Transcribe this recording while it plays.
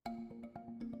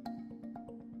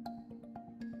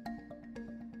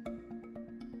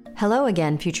Hello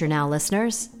again, Future Now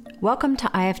listeners. Welcome to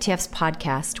IFTF's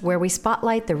podcast, where we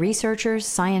spotlight the researchers,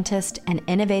 scientists, and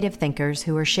innovative thinkers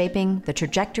who are shaping the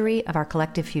trajectory of our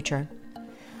collective future.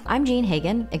 I'm Jean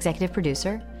Hagan, executive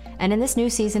producer, and in this new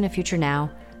season of Future Now,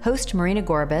 host Marina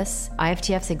Gorbis,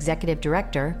 IFTF's executive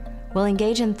director, will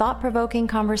engage in thought-provoking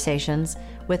conversations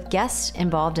with guests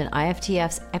involved in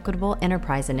IFTF's Equitable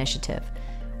Enterprise Initiative,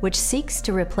 which seeks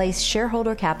to replace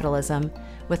shareholder capitalism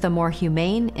with a more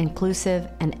humane, inclusive,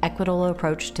 and equitable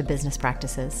approach to business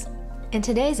practices. In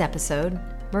today's episode,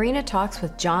 Marina talks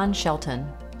with John Shelton,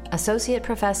 Associate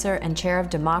Professor and Chair of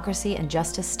Democracy and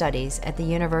Justice Studies at the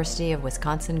University of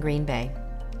Wisconsin-Green Bay.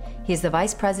 He is the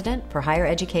Vice President for Higher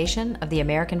Education of the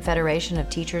American Federation of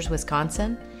Teachers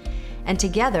Wisconsin, and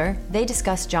together they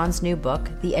discuss John's new book,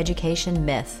 The Education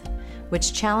Myth,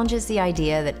 which challenges the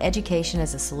idea that education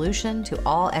is a solution to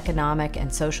all economic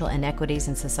and social inequities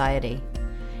in society.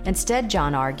 Instead,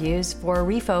 John argues for a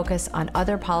refocus on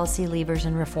other policy levers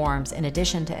and reforms in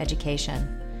addition to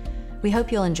education. We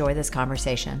hope you'll enjoy this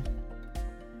conversation.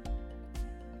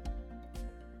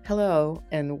 Hello,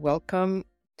 and welcome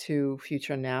to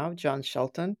Future Now. John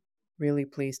Shelton, really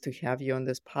pleased to have you on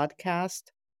this podcast.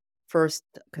 First,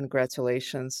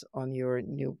 congratulations on your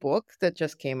new book that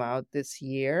just came out this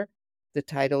year. The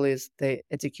title is The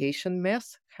Education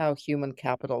Myth: How Human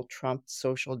Capital Trumped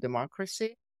Social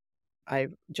Democracy. I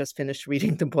just finished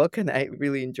reading the book and I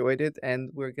really enjoyed it, and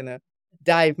we're going to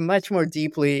dive much more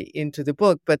deeply into the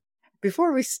book. But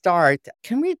before we start,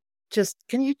 can you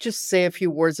just say a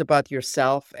few words about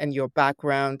yourself and your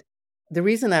background? The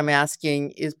reason I'm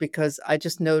asking is because I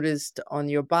just noticed on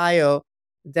your bio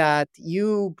that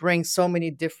you bring so many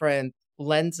different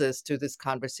lenses to this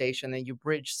conversation and you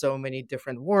bridge so many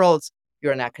different worlds.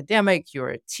 You're an academic, you're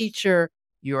a teacher,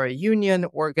 you're a union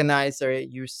organizer,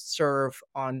 you serve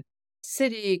on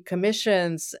city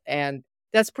commissions, and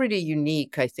that's pretty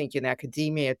unique, I think, in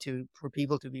academia for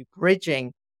people to be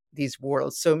bridging these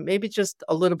worlds. So maybe just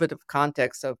a little bit of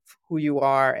context of who you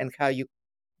are and how you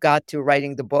got to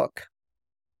writing the book.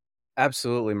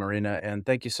 Absolutely, Marina, and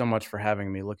thank you so much for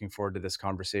having me. Looking forward to this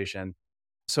conversation.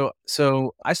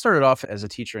 So I started off as a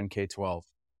teacher in K-12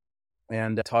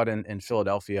 and taught in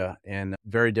Philadelphia in a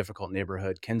very difficult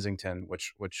neighborhood, Kensington,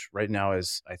 which right now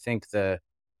is, I think,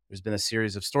 there's been a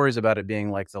series of stories about it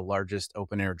being like the largest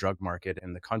open-air drug market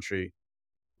in the country.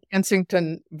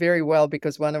 Kensington very well,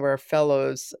 because one of our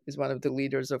fellows is one of the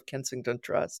leaders of Kensington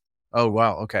Trust. Oh,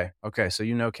 wow. Okay. So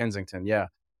you know Kensington. Yeah.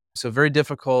 So very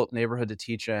difficult neighborhood to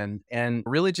teach in, and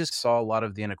really just saw a lot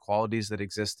of the inequalities that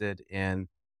existed in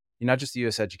not just the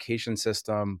U.S. education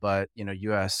system, but,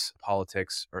 U.S.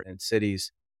 politics or in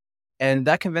cities. And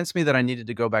that convinced me that I needed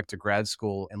to go back to grad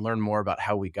school and learn more about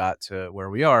how we got to where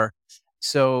we are.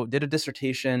 So did a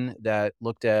dissertation that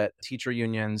looked at teacher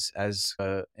unions as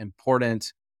an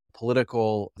important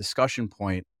political discussion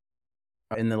point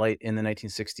in the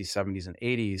 1960s, 70s, and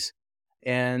 80s.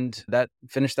 And that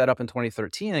finished that up in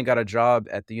 2013 and got a job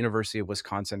at the University of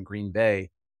Wisconsin-Green Bay,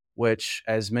 which,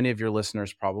 as many of your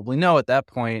listeners probably know, at that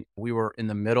point, we were in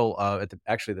the middle of,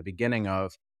 the beginning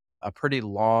of a pretty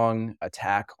long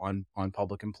attack on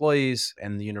public employees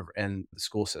and the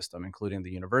school system, including the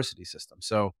university system.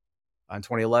 So in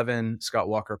 2011, Scott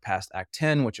Walker passed Act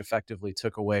 10, which effectively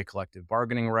took away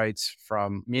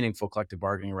meaningful collective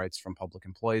bargaining rights from public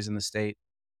employees in the state.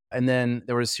 And then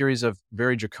there was a series of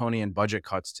very draconian budget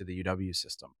cuts to the UW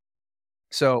system.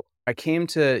 So I came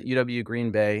to UW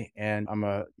Green Bay, and I'm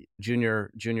a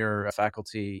junior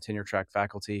faculty, tenure track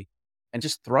faculty, and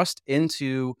just thrust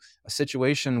into a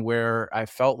situation where I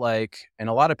felt like, and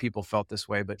a lot of people felt this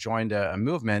way, but joined a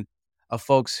movement of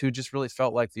folks who just really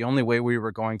felt like the only way we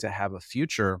were going to have a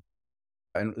future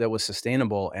and that was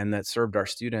sustainable and that served our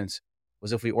students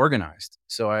was if we organized.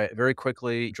 So I very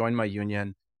quickly joined my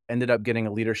union, ended up getting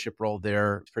a leadership role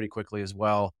there pretty quickly as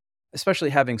well,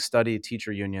 especially having studied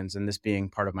teacher unions and this being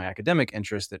part of my academic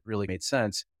interest, that really made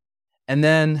sense. And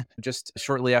then just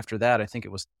shortly after that, I think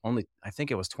it was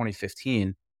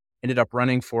 2015, ended up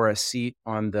running for a seat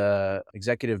on the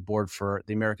executive board for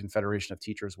the American Federation of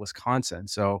Teachers Wisconsin.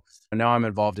 So now I'm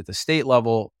involved at the state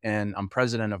level, and I'm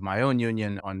president of my own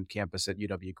union on campus at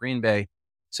UW Green Bay.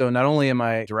 So not only am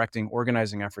I directing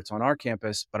organizing efforts on our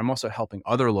campus, but I'm also helping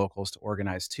other locals to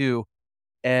organize too,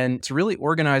 and to really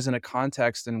organize in a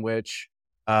context in which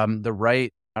the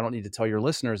right, I don't need to tell your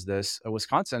listeners this,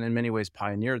 Wisconsin in many ways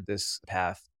pioneered this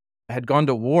path, had gone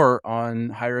to war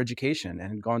on higher education and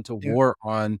had gone to war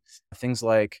on things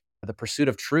like the pursuit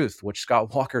of truth, which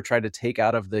Scott Walker tried to take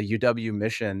out of the UW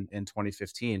mission in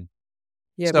 2015.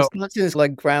 Yeah, Wisconsin is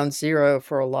like ground zero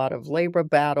for a lot of labor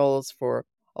battles, for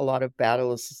a lot of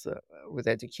battles with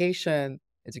education.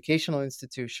 educational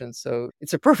institutions. So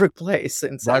it's a perfect place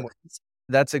in some That ways.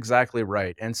 that's exactly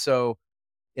right. And so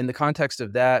in the context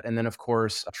of that, and then of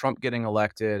course, Trump getting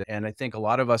elected, and I think a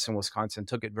lot of us in Wisconsin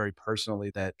took it very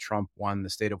personally that Trump won the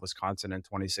state of Wisconsin in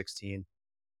 2016.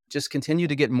 Just continue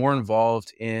to get more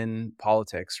involved in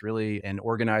politics, really, and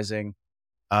organizing.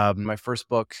 My first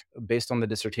book, based on the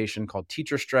dissertation called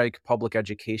Teacher Strike, Public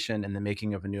Education and the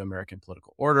Making of a New American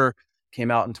Political Order,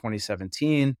 came out in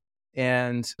 2017.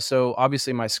 And so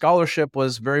obviously my scholarship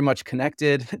was very much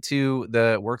connected to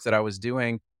the work that I was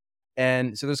doing.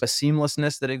 And so there's a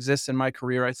seamlessness that exists in my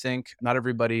career, I think. Not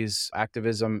everybody's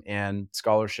activism and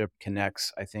scholarship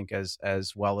connects, I think,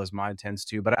 as well as mine tends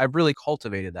to, but I've really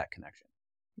cultivated that connection.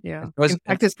 Yeah. And so In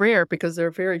fact, it's rare because there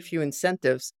are very few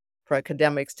incentives for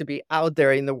academics to be out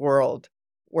there in the world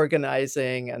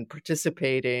organizing and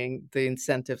participating. The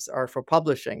incentives are for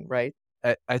publishing, right?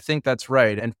 I think that's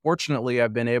right. And fortunately,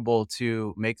 I've been able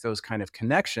to make those kind of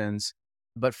connections.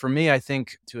 But for me, I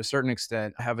think to a certain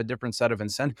extent, I have a different set of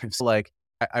incentives. Like,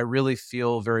 I really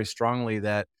feel very strongly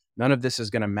that none of this is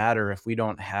going to matter if we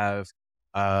don't have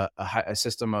a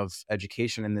system of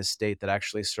education in this state that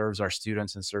actually serves our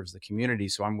students and serves the community.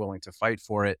 So I'm willing to fight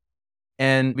for it.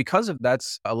 And because of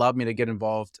that's allowed me to get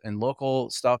involved in local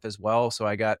stuff as well. So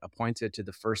I got appointed to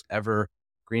the first ever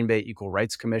Green Bay Equal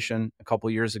Rights Commission a couple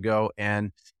years ago.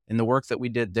 And in the work that we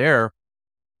did there,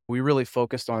 we really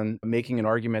focused on making an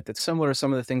argument that's similar to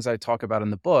some of the things I talk about in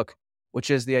the book, which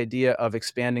is the idea of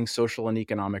expanding social and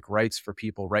economic rights for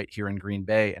people right here in Green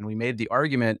Bay. And we made the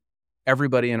argument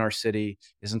everybody in our city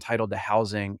is entitled to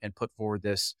housing and put forward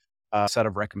this set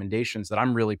of recommendations that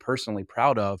I'm really personally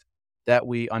proud of that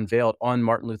we unveiled on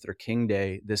Martin Luther King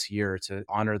Day this year to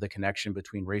honor the connection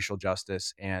between racial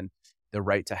justice and the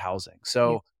right to housing. Yeah.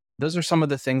 So those are some of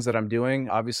the things that I'm doing.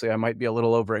 Obviously, I might be a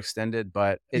little overextended,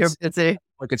 but You're it's busy.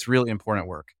 like it's really important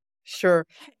work. Sure.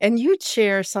 And you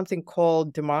chair something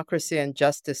called democracy and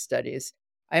justice studies.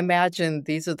 I imagine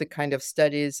these are the kind of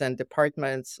studies and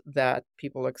departments that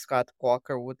people like Scott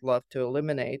Walker would love to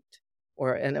eliminate,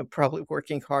 or and are probably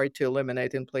working hard to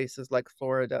eliminate in places like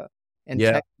Florida and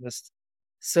Yeah. Texas.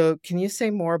 So, can you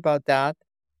say more about that?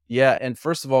 Yeah. And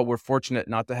first of all, we're fortunate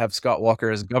not to have Scott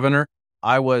Walker as governor.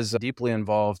 I was deeply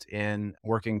involved in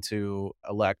working to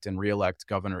elect and reelect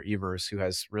Governor Evers, who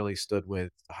has really stood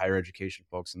with higher education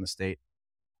folks in the state.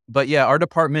 But yeah, our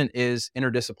department is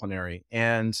interdisciplinary,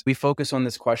 and we focus on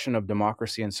this question of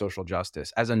democracy and social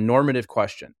justice as a normative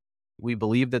question. We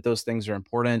believe that those things are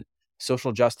important.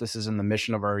 Social justice is in the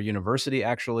mission of our university,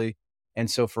 actually.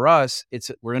 And so for us,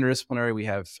 we're interdisciplinary. We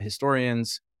have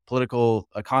historians, political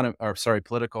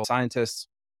scientists,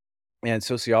 and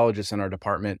sociologists in our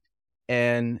department.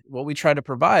 And what we try to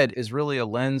provide is really a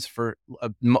lens for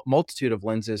multitude of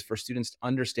lenses for students to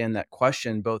understand that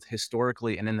question, both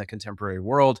historically and in the contemporary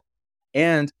world,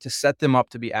 and to set them up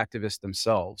to be activists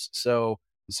themselves. So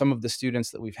some of the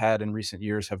students that we've had in recent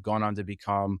years have gone on to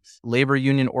become labor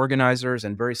union organizers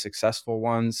and very successful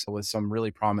ones with some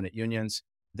really prominent unions.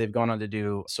 They've gone on to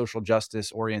do social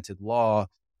justice oriented law.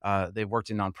 They've worked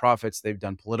in nonprofits. They've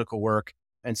done political work.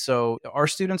 And so our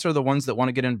students are the ones that want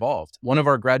to get involved. One of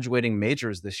our graduating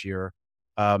majors this year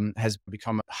has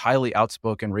become a highly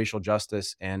outspoken racial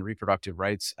justice and reproductive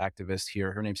rights activist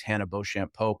here. Her name's Hannah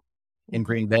Beauchamp Pope in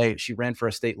Green Bay. She ran for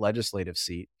a state legislative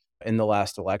seat in the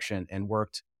last election and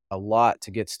worked a lot to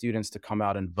get students to come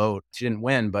out and vote. She didn't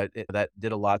win, but that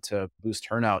did a lot to boost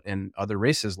turnout in other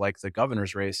races like the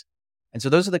governor's race. And so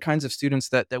those are the kinds of students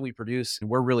that we produce,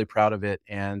 and we're really proud of it.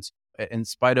 And in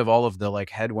spite of all of the like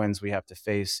headwinds we have to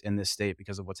face in this state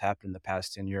because of what's happened in the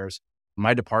past 10 years,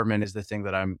 my department is the thing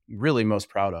that I'm really most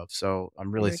proud of. So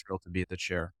I'm really Yeah. thrilled to be the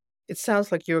chair. It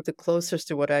sounds like you're the closest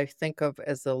to what I think of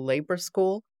as a labor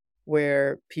school,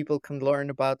 where people can learn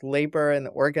about labor and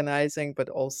organizing, but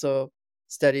also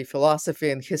study philosophy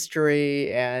and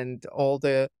history and all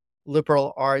the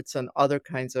liberal arts and other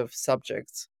kinds of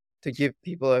subjects to give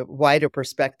people a wider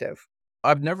perspective.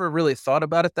 I've never really thought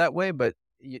about it that way, but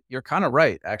you're kind of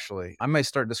right, actually. I might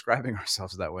start describing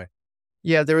ourselves that way.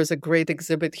 Yeah, there is a great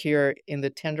exhibit here in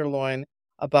the Tenderloin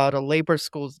about a labor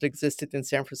school that existed in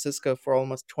San Francisco for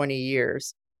almost 20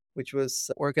 years, which was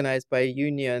organized by a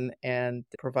union and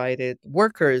provided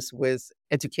workers with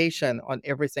education on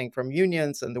everything from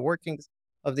unions and the workings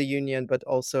of the union, but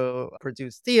also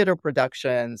produced theater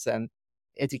productions and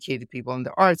educated people in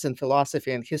the arts and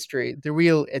philosophy and history, the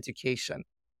real education.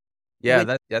 Yeah,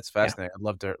 Which, that's yeah. fascinating. I'd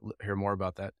love to hear more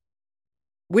about that.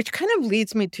 Which kind of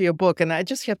leads me to your book. And I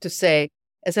just have to say,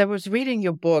 as I was reading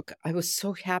your book, I was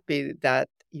so happy that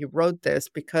you wrote this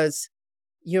because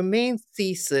your main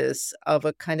thesis of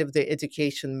a kind of the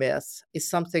education myth is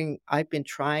something I've been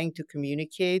trying to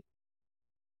communicate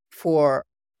for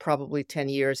probably 10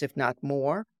 years, if not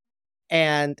more,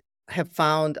 and have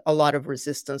found a lot of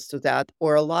resistance to that,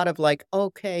 or a lot of like,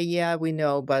 okay, yeah, we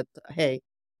know, but hey,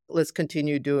 let's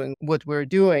continue doing what we're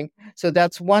doing. So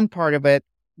that's one part of it.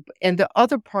 And the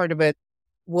other part of it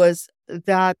was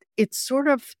that it sort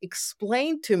of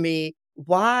explained to me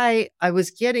why I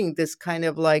was getting this kind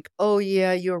of like, oh,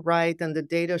 yeah, you're right. And the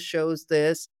data shows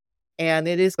this, and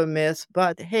it is a myth.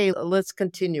 But hey, let's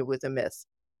continue with the myth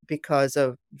because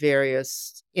of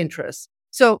various interests.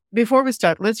 So before we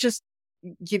start, let's just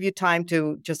give you time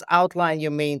to just outline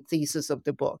your main thesis of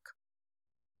the book.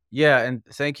 Yeah, and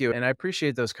thank you. And I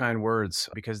appreciate those kind words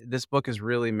because this book is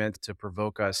really meant to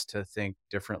provoke us to think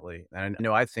differently. And I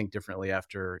know I think differently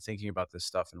after thinking about this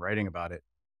stuff and writing about it.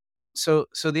 So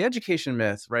the education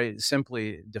myth, right,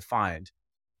 simply defined,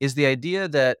 is the idea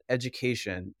that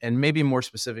education, and maybe more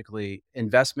specifically,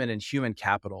 investment in human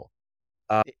capital,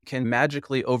 can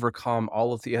magically overcome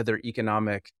all of the other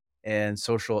economic and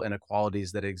social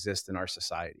inequalities that exist in our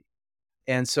society.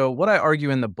 And so, what I argue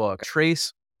in the book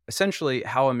trace essentially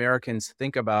how Americans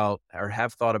think about or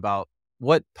have thought about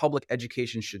what public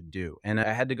education should do. And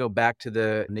I had to go back to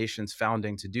the nation's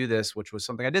founding to do this, which was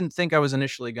something I didn't think I was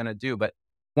initially going to do, but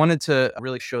wanted to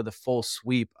really show the full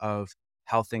sweep of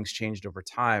how things changed over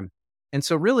time. And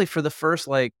so, really, for the first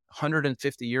like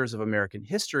 150 years of American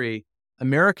history,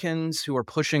 Americans who were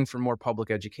pushing for more public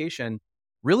education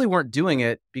really weren't doing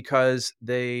it because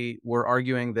they were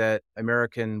arguing that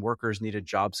American workers needed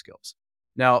job skills.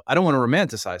 Now, I don't want to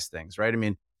romanticize things, right? I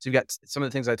mean, so you've got some of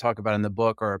the things I talk about in the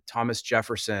book are Thomas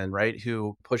Jefferson, right,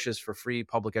 who pushes for free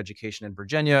public education in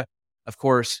Virginia. Of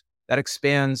course, that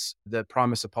expands the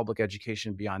promise of public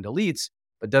education beyond elites,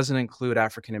 but doesn't include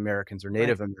African Americans or Right.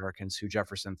 Native Americans who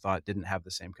Jefferson thought didn't have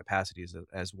the same capacities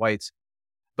as whites.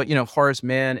 But, you know, Horace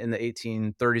Mann in the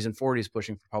 1830s and 40s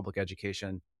pushing for public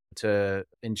education to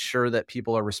ensure that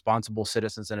people are responsible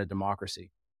citizens in a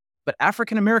democracy. But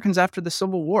African Americans after the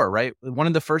Civil War, right? One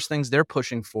of the first things they're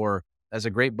pushing for, as a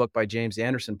great book by James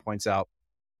Anderson points out,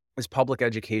 is public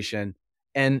education.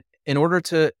 And in order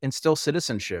to instill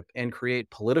citizenship and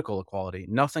create political equality,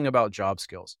 nothing about job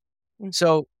skills. Mm.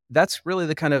 So that's really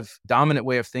the kind of dominant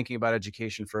way of thinking about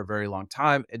education for a very long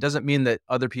time. It doesn't mean that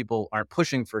other people aren't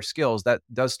pushing for skills. That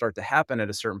does start to happen at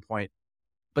a certain point.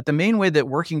 But the main way that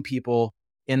working people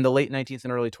in the late 19th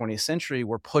and early 20th century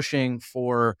were pushing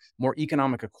for more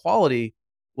economic equality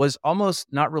was almost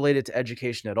not related to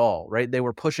education at all, right? They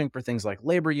were pushing for things like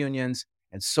labor unions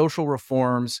and social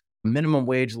reforms, minimum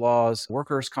wage laws,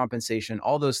 workers' compensation,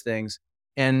 all those things.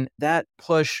 And that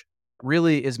push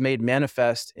really is made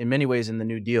manifest in many ways in the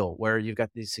New Deal, where you've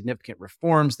got these significant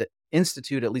reforms that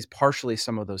institute at least partially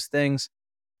some of those things.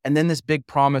 And then this big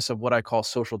promise of what I call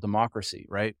social democracy,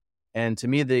 right? And to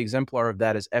me, the exemplar of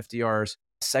that is FDR's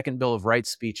second Bill of Rights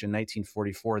speech in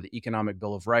 1944, the Economic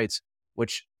Bill of Rights,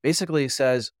 which basically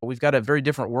says we've got a very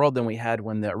different world than we had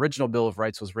when the original Bill of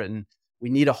Rights was written. We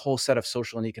need a whole set of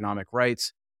social and economic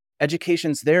rights.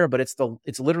 Education's there, but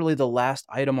it's literally the last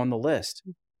item on the list.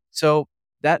 So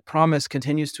that promise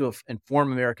continues to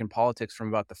inform American politics from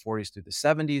about the 40s through the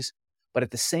 70s. But at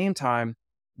the same time,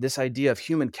 this idea of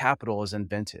human capital is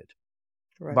invented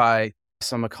Right. by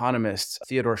some economists,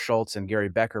 Theodore Schultz and Gary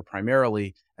Becker,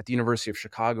 primarily at the University of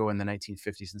Chicago in the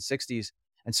 1950s and 60s.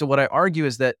 And so what I argue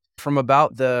is that from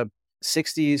about the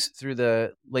 60s through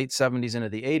the late 70s into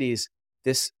the 80s,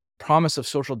 this promise of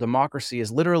social democracy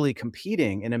is literally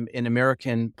competing in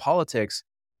American politics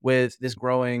with this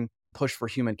growing push for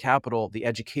human capital, the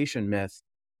education myth,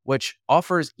 which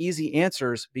offers easy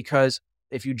answers because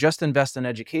if you just invest in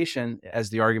education, as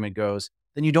the argument goes,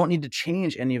 then you don't need to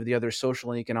change any of the other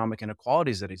social and economic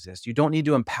inequalities that exist. You don't need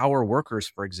to empower workers,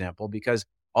 for example, because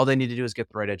all they need to do is get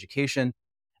the right education.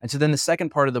 And so then the second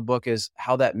part of the book is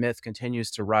how that myth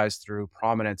continues to rise through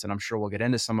prominence. And I'm sure we'll get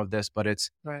into some of this, but it's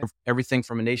Right. everything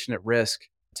from A Nation at Risk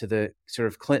to the sort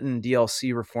of Clinton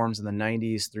DLC reforms in the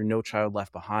 90s through No Child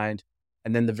Left Behind.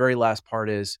 And then the very last part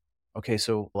is, okay,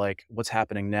 so like what's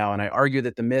happening now? And I argue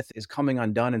that the myth is coming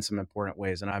undone in some important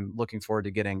ways. And I'm looking forward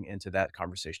to getting into that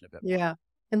conversation a bit more. Yeah.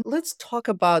 And let's talk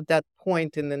about that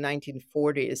point in the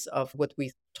 1940s of what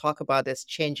we talk about as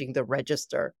changing the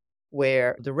register,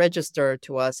 where the register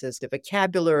to us is the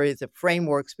vocabulary, the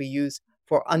frameworks we use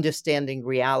for understanding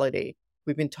reality.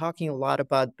 We've been talking a lot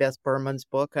about Beth Berman's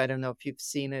book. I don't know if you've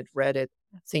seen it, read it,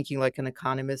 Thinking Like an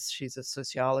Economist. She's a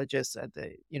sociologist at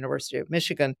the University of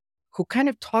Michigan, who kind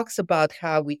of talks about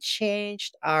how we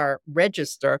changed our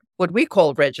register, what we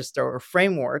call register or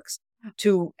frameworks,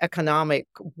 to economic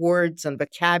words and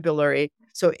vocabulary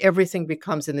So everything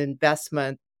becomes an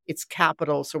investment. It's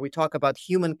capital. So we talk about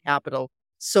human capital,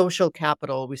 social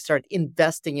capital. We start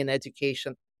investing in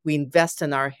education. We invest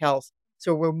in our health.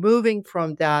 So we're moving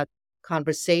from that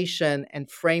conversation and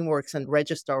frameworks and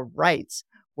register of rights,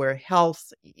 where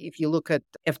health, if you look at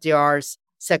FDR's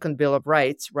second Bill of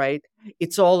Rights, right,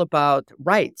 it's all about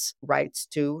rights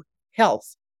to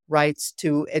health, rights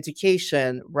to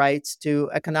education, rights to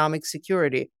economic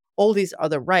security, all these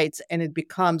other rights. And it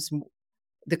becomes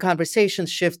the conversation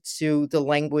shifts to the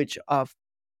language of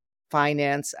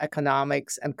finance,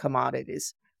 economics, and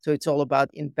commodities. So it's all about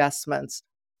investments.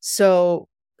 So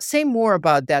say more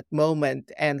about that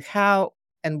moment and how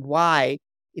and why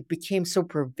it became so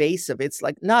pervasive. It's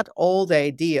like not all the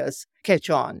ideas catch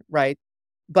on, right?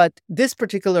 But this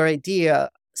particular idea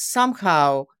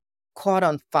somehow caught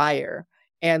on fire,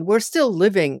 and we're still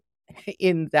living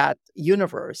in that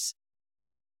universe.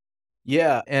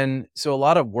 Yeah. And so a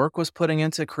lot of work was putting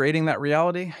into creating that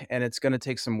reality, and it's going to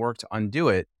take some work to undo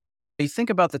it. You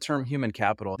think about the term human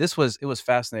capital. It was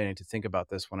fascinating to think about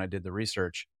this when I did the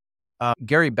research.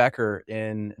 Gary Becker,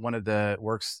 in one of the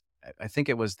works, I think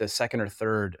it was the second or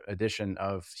third edition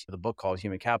of the book called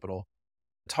Human Capital,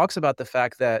 talks about the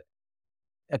fact that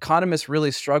economists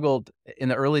really struggled in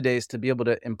the early days to be able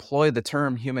to employ the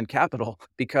term human capital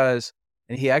because,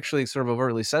 and he actually sort of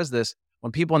overtly says this,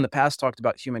 when people in the past talked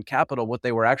about human capital, what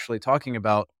they were actually talking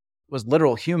about was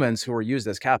literal humans who were used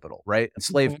as capital, right?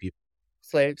 Enslaved Mhm. people.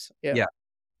 Slaves. Yeah. Yeah.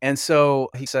 And so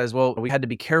he says, well, we had to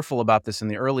be careful about this in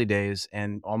the early days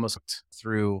and almost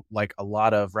through like a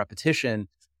lot of repetition,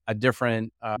 a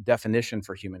different definition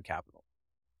for human capital.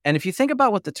 And if you think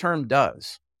about what the term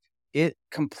does, it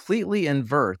completely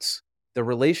inverts the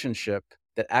relationship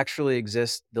that actually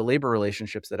exists, the labor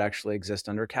relationships that actually exist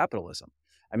under capitalism.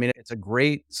 I mean, it's a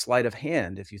great sleight of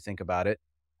hand if you think about it,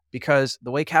 because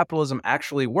the way capitalism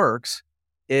actually works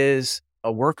is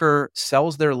a worker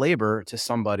sells their labor to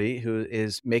somebody who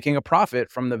is making a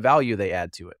profit from the value they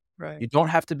add to it. Right. You don't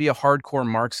have to be a hardcore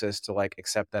Marxist to like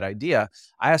accept that idea.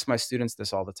 I ask my students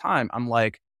this all the time. I'm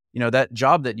like, that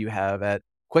job that you have at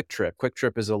Quick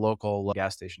Trip is a local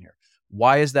gas station here.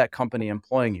 Why is that company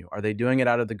employing you? Are they doing it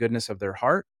out of the goodness of their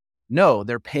heart? No,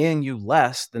 they're paying you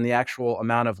less than the actual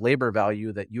amount of labor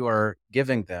value that you are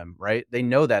giving them, right? They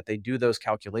know that. They do those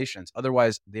calculations.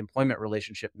 Otherwise, the employment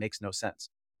relationship makes no sense.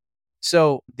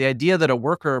 So the idea that a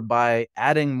worker, by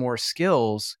adding more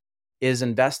skills, is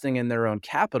investing in their own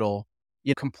capital,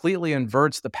 it completely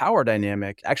inverts the power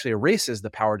dynamic, actually erases the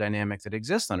power dynamic that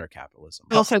exists under capitalism.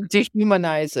 It also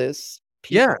dehumanizes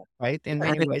Yeah. people, right? In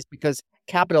many Right. ways, because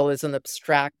capital is an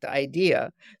abstract idea.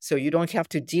 So you don't have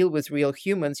to deal with real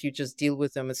humans. You just deal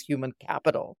with them as human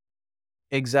capital.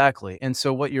 Exactly. And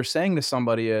so what you're saying to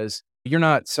somebody is, you're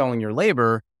not selling your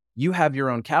labor, you have your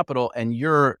own capital and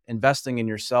you're investing in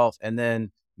yourself and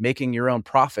then making your own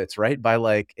profits, right? By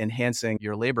like enhancing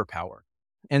your labor power.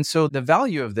 And so the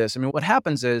value of this, I mean, what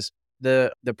happens is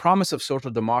the promise of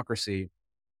social democracy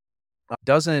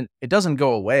doesn't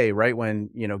go away, right? When,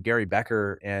 Gary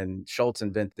Becker and Schultz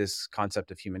invent this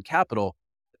concept of human capital,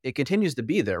 it continues to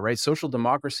be there, right? Social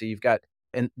democracy, you've got,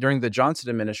 and during the Johnson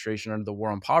administration under the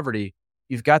war on poverty,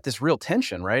 you've got this real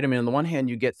tension, right? I mean, on the one hand,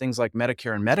 you get things like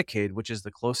Medicare and Medicaid, which is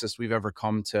the closest we've ever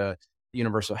come to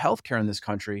universal health care in this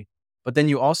country. But then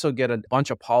you also get a bunch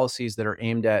of policies that are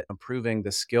aimed at improving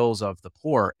the skills of the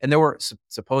poor. And there were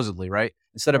supposedly, right?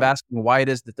 Instead of Right. asking why it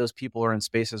is that those people are in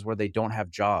spaces where they don't have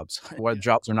jobs, where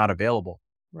jobs are not available.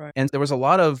 Right. And there was a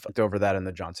lot of over that in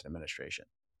the Johnson administration.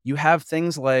 You have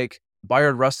things like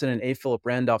Bayard Rustin and A. Philip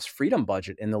Randolph's freedom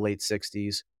budget in the late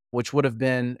 60s, which would have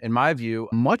been, in my view,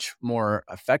 a much more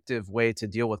effective way to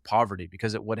deal with poverty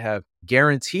because it would have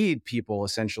guaranteed people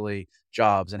essentially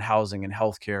jobs and housing and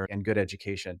healthcare and good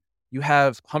education. You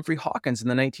have Humphrey Hawkins in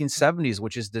the 1970s,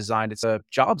 which is designed, it's a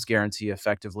jobs guarantee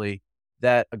effectively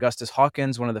that Augustus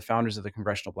Hawkins, one of the founders of the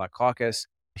Congressional Black Caucus,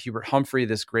 Hubert Humphrey,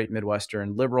 this great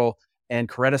Midwestern liberal, and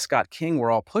Coretta Scott King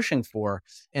were all pushing for.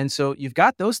 And so you've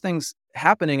got those things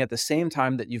happening at the same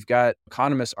time that you've got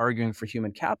economists arguing for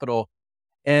human capital.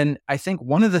 And I think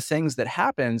one of the things that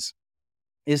happens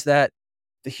is that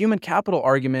the human capital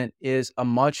argument is a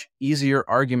much easier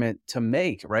argument to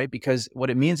make, right? Because what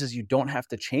it means is you don't have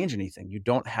to change anything. You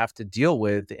don't have to deal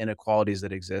with the inequalities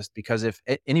that exist because if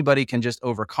anybody can just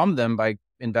overcome them by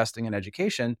investing in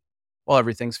education, well,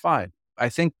 everything's fine. I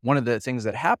think one of the things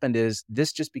that happened is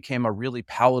this just became a really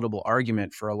palatable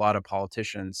argument for a lot of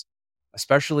politicians,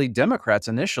 especially Democrats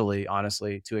initially,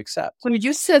 honestly, to accept. So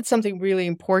you said something really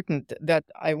important that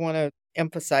I want to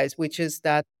emphasize, which is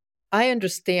that I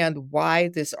understand why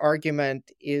this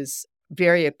argument is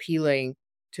very appealing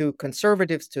to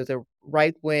conservatives, to the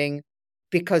right wing,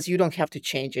 because you don't have to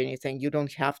change anything. You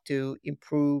don't have to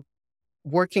improve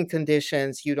working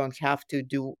conditions. You don't have to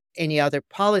do any other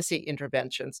policy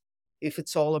interventions if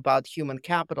it's all about human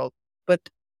capital. But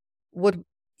what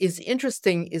is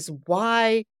interesting is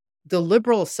why the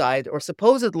liberal side, or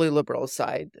supposedly liberal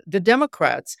side, the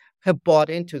Democrats, have bought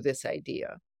into this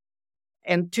idea.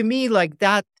 And to me, like,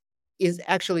 that is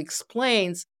actually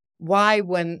explains why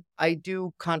when I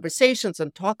do conversations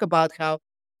and talk about how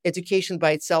education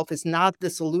by itself is not the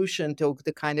solution to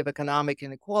the kind of economic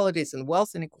inequalities and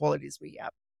wealth inequalities we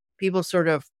have, people sort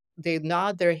of, they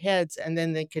nod their heads and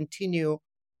then they continue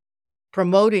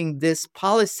promoting this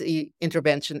policy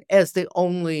intervention as the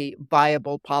only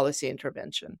viable policy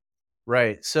intervention.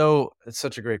 Right. So it's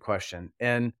such a great question.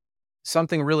 And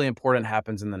something really important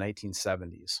happens in the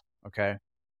 1970s. Okay.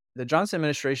 The Johnson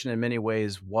administration, in many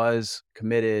ways, was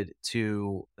committed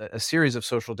to a series of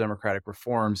social democratic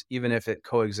reforms, even if it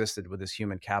coexisted with this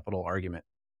human capital argument.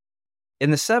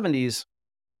 In the 70s,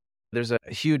 there's a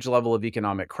huge level of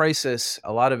economic crisis.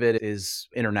 A lot of it is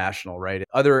international, right?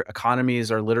 Other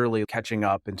economies are literally catching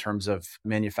up in terms of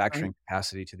manufacturing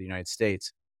capacity to the United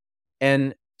States.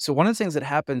 And so one of the things that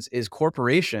happens is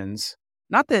corporations,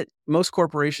 not that most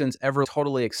corporations ever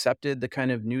totally accepted the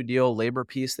kind of New Deal labor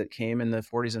piece that came in the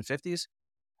 40s and 50s,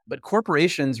 but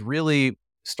corporations really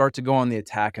start to go on the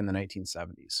attack in the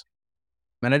 1970s.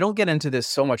 And I don't get into this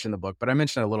so much in the book, but I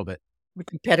mentioned it a little bit. The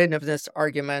competitiveness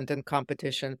argument and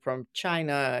competition from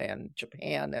China and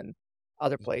Japan and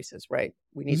other places, right?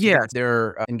 We need to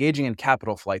They're engaging in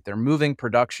capital flight. They're moving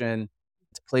production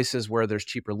to places where there's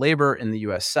cheaper labor in the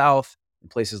US South, in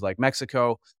places like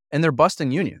Mexico, and they're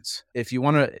busting unions. If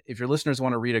your listeners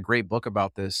want to read a great book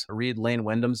about this, read Lane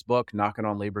Wyndham's book, Knocking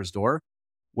on Labor's Door,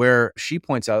 where she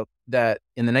points out that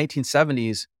in the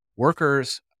 1970s,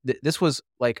 workers, this was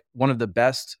like one of the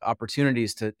best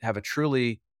opportunities to have a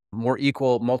truly more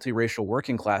equal, multiracial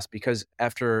working class, because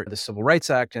after the Civil Rights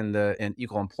Act and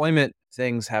equal employment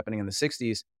things happening in the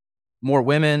 60s, more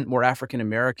women, more African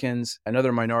Americans, and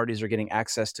other minorities are getting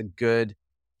access to good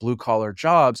blue collar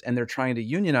jobs, and they're trying to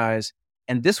unionize.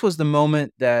 And this was the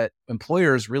moment that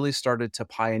employers really started to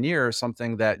pioneer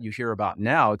something that you hear about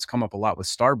now. It's come up a lot with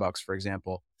Starbucks, for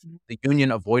example, the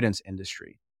union avoidance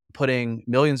industry, putting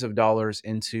millions of dollars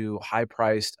into high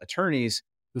priced attorneys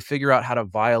who figure out how to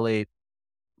violate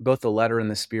both the letter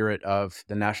and the spirit of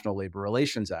the National Labor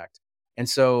Relations Act. And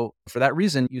so for that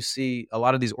reason, you see a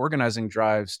lot of these organizing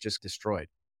drives just destroyed.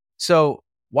 So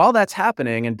while that's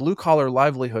happening in blue collar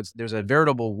livelihoods, there's a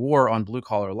veritable war on blue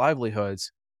collar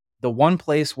livelihoods. The one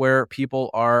place where people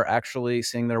are actually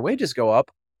seeing their wages go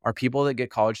up are people that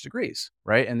get college degrees,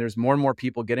 right? And there's more and more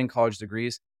people getting college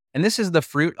degrees. And this is the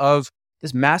fruit of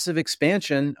this massive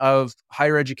expansion of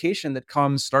higher education that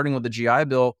comes starting with the GI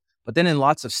Bill, but then in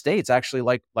lots of states, actually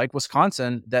like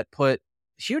Wisconsin, that put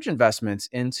huge investments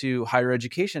into higher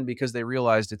education because they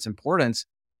realized its importance,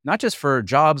 not just for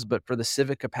jobs, but for the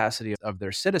civic capacity of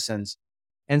their citizens.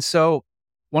 And so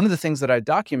one of the things that I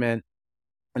document,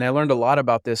 and I learned a lot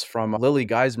about this from Lily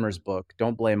Geismer's book,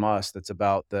 Don't Blame Us, that's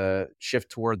about the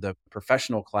shift toward the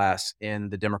professional class in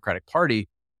the Democratic Party,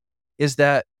 is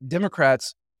that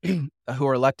Democrats who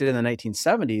are elected in the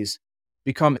 1970s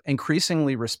become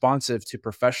increasingly responsive to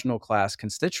professional class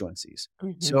constituencies.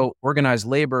 So organized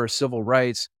labor, civil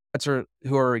rights,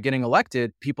 who are getting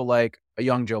elected, people like a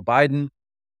young Joe Biden,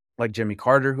 like Jimmy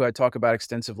Carter, who I talk about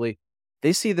extensively,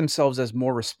 they see themselves as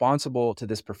more responsible to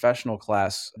these professional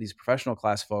class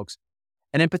folks.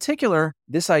 And in particular,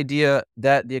 this idea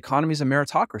that the economy is a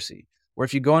meritocracy, where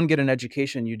if you go and get an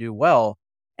education, you do well.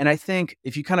 And I think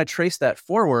if you kind of trace that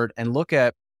forward and look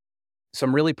at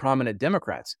some really prominent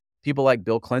Democrats, people like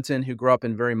Bill Clinton, who grew up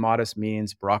in very modest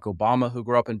means, Barack Obama, who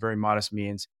grew up in very modest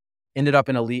means, ended up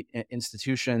in elite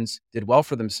institutions, did well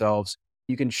for themselves.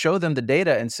 You can show them the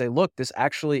data and say, look, this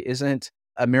actually isn't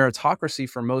a meritocracy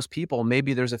for most people.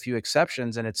 Maybe there's a few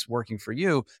exceptions and it's working for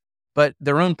you, but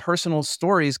their own personal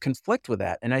stories conflict with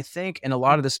that. And I think in a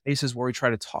lot of the spaces where we try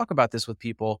to talk about this with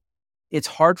people, it's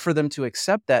hard for them to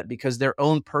accept that because their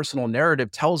own personal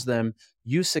narrative tells them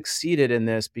you succeeded in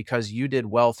this because you did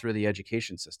well through the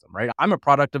education system, right? I'm a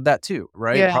product of that too,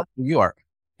 right? Yeah. Probably you are.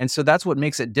 And so that's what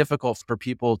makes it difficult for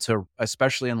people to,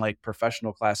 especially in like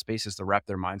professional class spaces, to wrap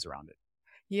their minds around it.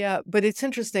 Yeah, but it's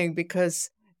interesting because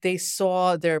they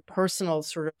saw their personal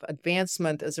sort of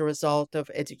advancement as a result of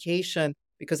education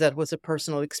because that was a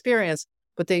personal experience,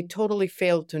 but they totally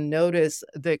failed to notice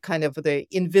the kind of the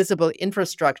invisible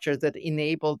infrastructure that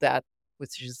enabled that,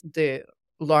 which is the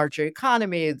larger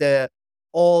economy,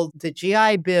 all the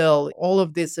GI Bill, all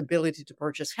of this ability to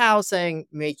purchase housing,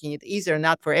 making it easier,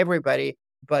 not for everybody,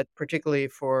 but particularly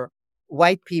for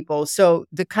white people. So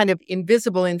the kind of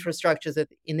invisible infrastructure that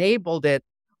enabled it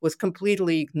was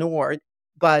completely ignored.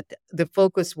 But the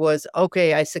focus was,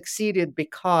 okay, I succeeded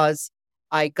because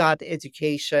I got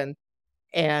education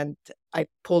and I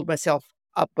pulled myself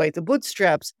up by the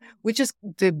bootstraps, which is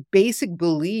the basic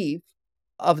belief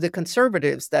of the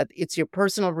conservatives that it's your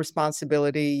personal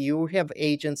responsibility, you have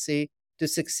agency to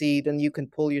succeed, and you can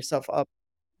pull yourself up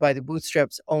by the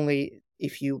bootstraps only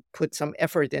if you put some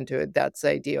effort into it. That's the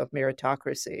idea of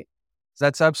meritocracy.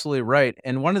 That's absolutely right.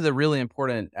 And one of the really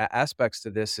important aspects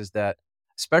to this is that,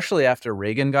 especially after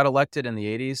Reagan got elected in the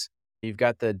 80s, you've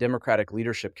got the Democratic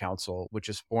Leadership Council, which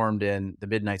is formed in the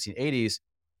mid 1980s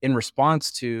in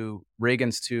response to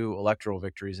Reagan's two electoral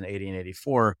victories in 80 and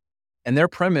 84. And their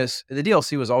premise, the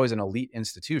DLC was always an elite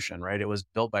institution, right? It was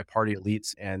built by party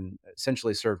elites and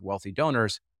essentially served wealthy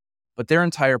donors. But their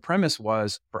entire premise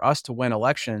was, for us to win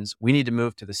elections, we need to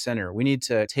move to the center. We need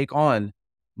to take on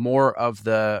more of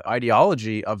the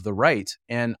ideology of the right.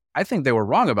 And I think they were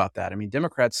wrong about that. I mean,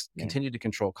 Democrats continued to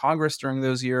control Congress during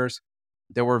those years.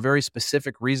 There were very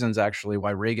specific reasons, actually,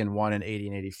 why Reagan won in 80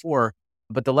 and 84.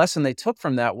 But the lesson they took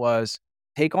from that was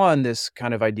take on this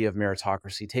kind of idea of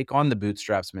meritocracy, take on the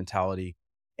bootstraps mentality.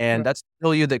 And Right. that's the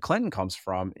milieu that Clinton comes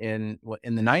from in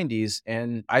the 90s.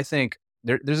 And I think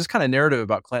there's this kind of narrative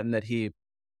about Clinton that he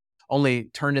only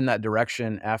turned in that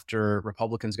direction after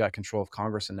Republicans got control of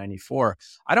Congress in 94.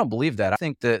 I don't believe that. I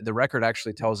think that the record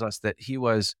actually tells us that he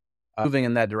was moving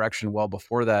in that direction well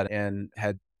before that and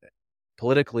had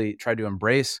politically tried to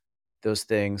embrace those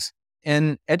things.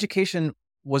 And education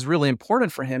was really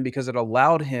important for him because it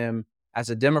allowed him as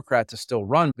a Democrat to still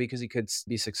run because he could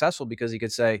be successful, because he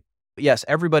could say, yes,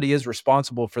 everybody is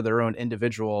responsible for their own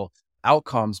individual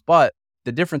outcomes, but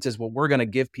the difference is what we're going to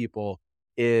give people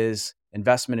is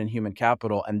investment in human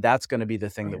capital. And that's going to be the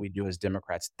thing that we do as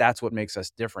Democrats. That's what makes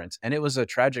us different. And it was a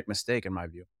tragic mistake in my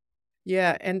view.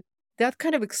 Yeah. And that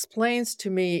kind of explains to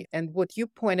me, and what you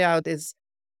point out is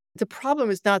the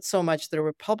problem is not so much the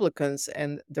Republicans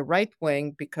and the right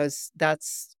wing, because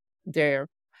that's their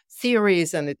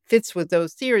theories and it fits with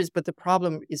those theories. But the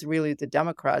problem is really the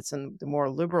Democrats and the more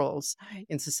liberals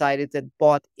in society that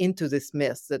bought into this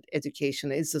myth that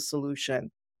education is the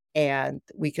solution and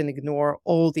we can ignore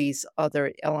all these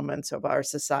other elements of our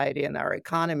society and our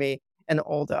economy and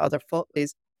all the other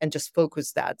ways and just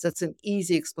focus that. That's an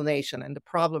easy explanation. And the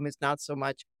problem is not so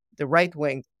much the right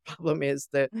wing. The problem is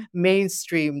the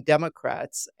mainstream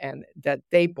Democrats and that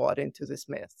they bought into this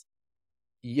myth.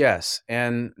 Yes.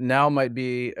 And now might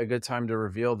be a good time to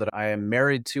reveal that I am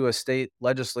married to a state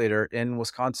legislator in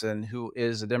Wisconsin who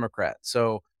is a Democrat.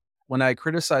 So when I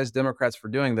criticize Democrats for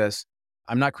doing this,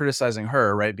 I'm not criticizing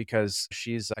her, right? Because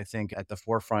she's, I think, at the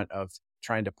forefront of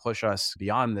trying to push us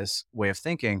beyond this way of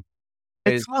thinking.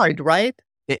 It's hard, right?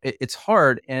 It's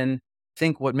hard. And I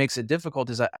think what makes it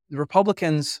difficult is that the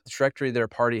Republicans, the trajectory their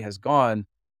party has gone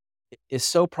is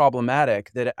so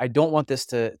problematic that I don't want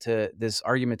this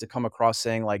argument to come across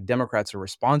saying like Democrats are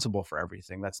responsible for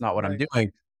everything. That's not what I'm Right.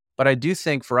 doing. But I do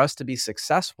think for us to be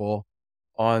successful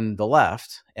on the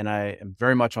left, and I am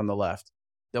very much on the left,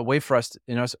 the way for us,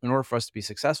 in order for us to be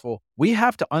successful, we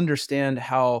have to understand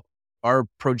how our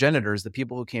progenitors, the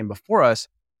people who came before us,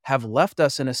 have left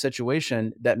us in a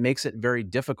situation that makes it very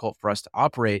difficult for us to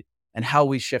operate, and how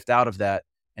we shift out of that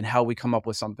and how we come up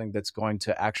with something that's going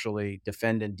to actually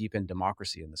defend and deepen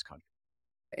democracy in this country.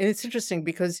 And it's interesting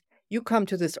because you come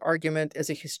to this argument as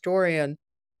a historian.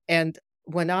 And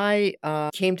when I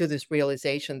came to this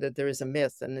realization that there is a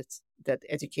myth and it's that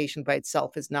education by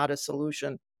itself is not a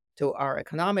solution to our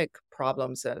economic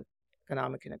problems,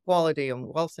 economic inequality and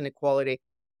wealth inequality,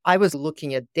 I was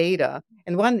looking at data.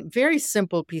 And one very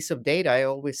simple piece of data I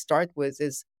always start with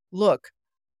is look,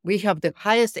 we have the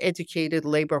highest educated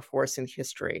labor force in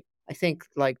history. I think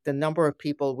like the number of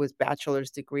people with bachelor's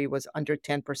degree was under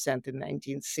 10% in the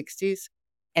 1960s.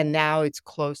 And now it's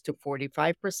close to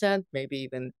 45%, maybe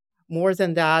even more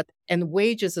than that. And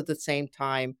wages at the same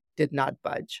time did not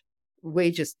budge.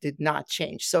 Wages did not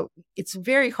change. So it's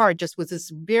very hard just with this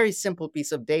very simple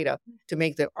piece of data to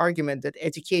make the argument that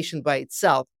education by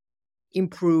itself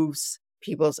improves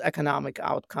people's economic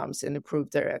outcomes and improve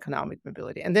their economic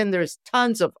mobility. And then there's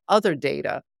tons of other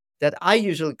data that I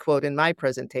usually quote in my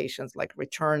presentations, like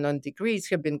return on degrees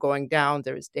have been going down.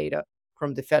 There is data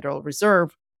from the Federal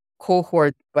Reserve,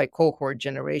 cohort by cohort,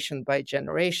 generation by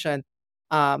generation.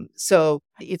 So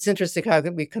it's interesting how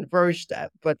we converge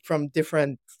that, but from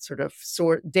different sort of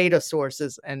data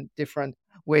sources and different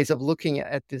ways of looking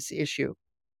at this issue.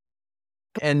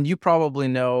 And you probably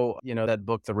know, that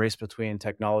book, The Race Between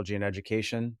Technology and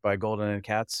Education by Golden and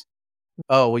Katz.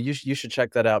 Oh, well, you should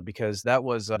check that out because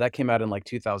that came out in like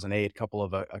 2008, a couple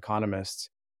of economists.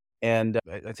 And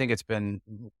I think it's been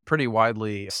pretty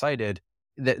widely cited.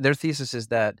 Their thesis is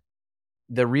that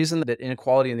the reason that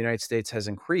inequality in the United States has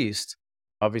increased,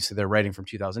 obviously they're writing from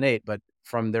 2008, but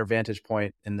from their vantage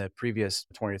point in the previous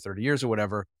 20 or 30 years or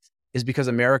whatever, is because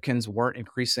Americans weren't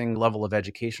increasing level of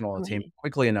educational attainment Right.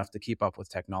 quickly enough to keep up with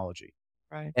technology.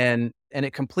 Right. And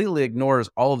it completely ignores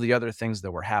all of the other things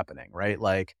that were happening, right?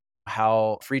 Like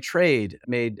how free trade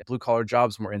made blue collar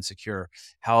jobs more insecure,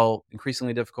 how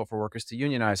increasingly difficult for workers to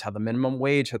unionize, how the minimum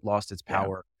wage had lost its Yeah.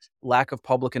 power, lack of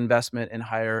public investment in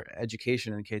higher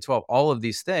education in K-12, all of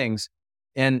these things.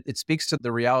 And it speaks to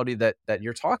the reality that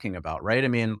you're talking about, right? I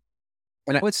mean,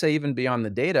 and I would say even beyond the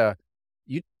data,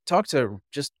 you talk to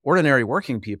just ordinary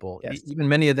working people, Yes. even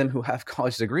many of them who have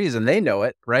college degrees, and they know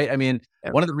it, right? I mean,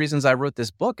 Yeah. one of the reasons I wrote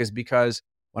this book is because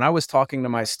when I was talking to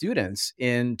my students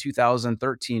in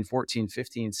 2013, 14,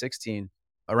 15, 16,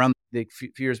 around the few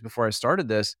years before I started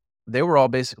this, they were all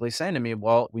basically saying to me,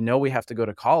 well, we know we have to go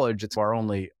to college. It's our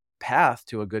only path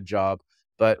to a good job,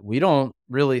 but we don't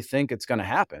really think it's going to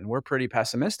happen. We're pretty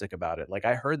pessimistic about it. Like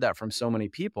I heard that from so many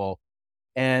people.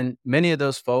 And many of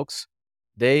those folks,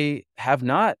 they have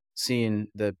not seen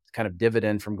the kind of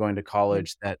dividend from going to Mm.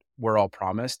 college that we're all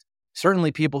promised.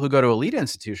 Certainly, people who go to elite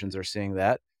institutions are seeing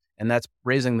that, and that's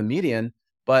raising the median.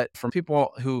 But from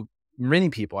many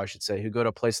people, I should say, who go to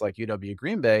a place like UW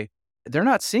Green Bay, they're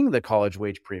not seeing the college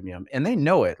wage premium and they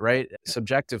know it, right?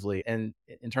 Subjectively, and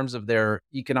in terms of their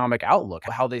economic outlook,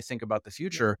 how they think about the Yeah.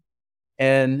 future.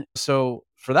 And so,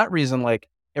 for that reason, like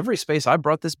every space I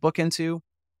brought this book into,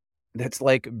 that's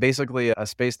like basically a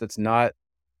space that's not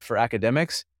for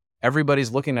academics.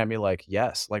 Everybody's looking at me like,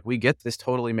 yes, like we get this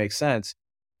totally makes sense.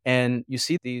 And you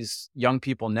see these young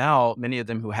people now, many of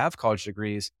them who have college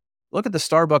degrees, look at the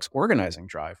Starbucks organizing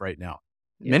drive right now.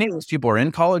 Yeah. Many of those people are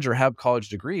in college or have college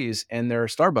degrees and they're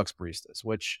Starbucks baristas,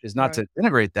 which is not Right. to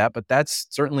integrate that, but that's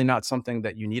certainly not something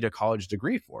that you need a college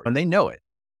degree for. And they know it.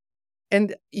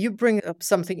 And you bring up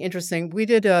something interesting. We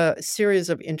did a series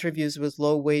of interviews with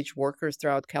low wage workers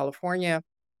throughout California.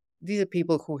 These are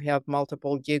people who have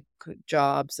multiple gig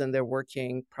jobs and they're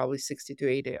working probably 60 to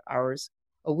 80 hours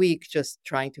a week, just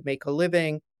trying to make a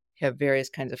living, have various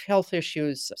kinds of health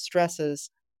issues, stresses,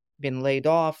 been laid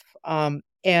off.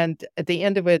 And at the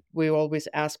end of it, we always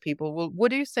ask people, well,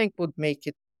 what do you think would make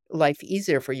it life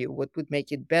easier for you? What would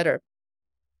make it better?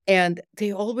 And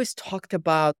they always talked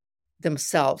about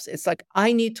themselves. It's like,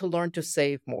 I need to learn to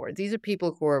save more. These are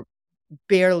people who are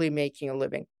barely making a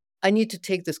living. I need to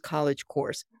take this college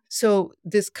course. So,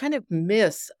 this kind of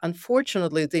myth,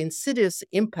 unfortunately, the insidious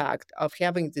impact of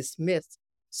having this myth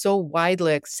so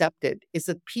widely accepted is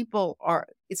that people are,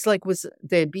 it's like with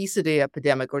the obesity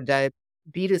epidemic or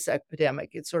diabetes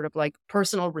epidemic, it's sort of like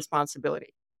personal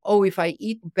responsibility. Oh, if I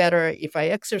eat better, if I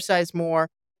exercise more,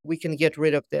 we can get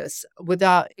rid of this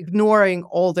without ignoring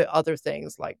all the other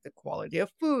things like the quality of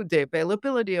food, the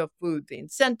availability of food, the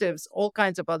incentives, all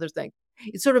kinds of other things.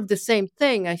 It's sort of the same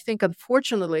thing. I think,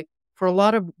 unfortunately, for a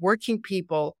lot of working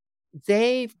people,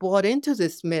 they've bought into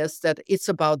this myth that it's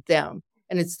about them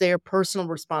and it's their personal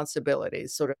responsibility,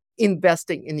 sort of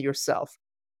investing in yourself.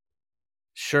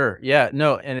 Sure. Yeah.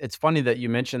 No. And it's funny that you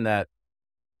mentioned that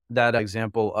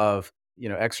example of,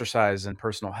 exercise and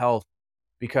personal health,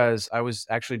 because I was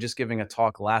actually just giving a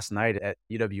talk last night at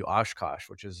UW Oshkosh,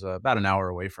 which is about an hour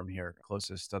away from here,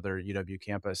 closest other UW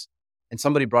campus. And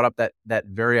somebody brought up that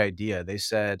very idea. They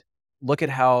said, look at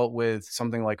how with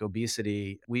something like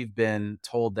obesity, we've been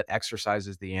told that exercise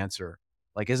is the answer.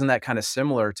 Like, isn't that kind of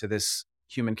similar to this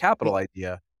human Yeah. capital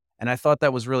idea? And I thought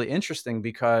that was really interesting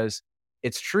because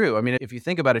it's true. I mean, if you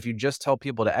think about it, if you just tell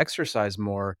people to exercise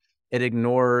more, it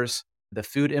ignores the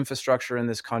food infrastructure in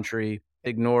this country,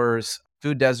 ignores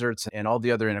food deserts and all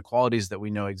the other inequalities that we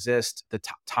know exist, the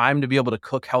time to be able to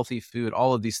cook healthy food,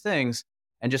 all of these things,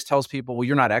 and just tells people, well,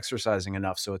 you're not exercising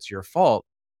enough, so it's your fault.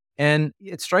 And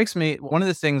it strikes me, one of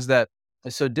the things that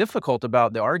is so difficult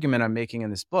about the argument I'm making in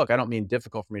this book, I don't mean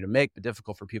difficult for me to make, but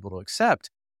difficult for people to accept,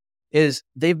 is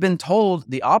they've been told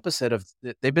the opposite of,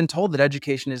 they've been told that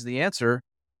education is the answer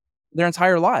their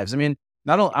entire lives. I mean,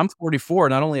 not only I'm 44,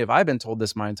 not only have I been told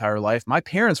this my entire life, my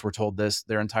parents were told this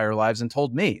their entire lives and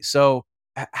told me. So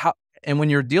how, and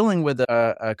when you're dealing with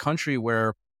a country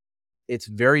where it's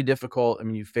very difficult, I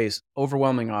mean, you face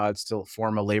overwhelming odds to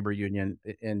form a labor union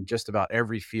in just about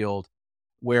every field,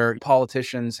 where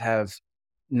politicians have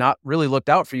not really looked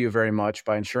out for you very much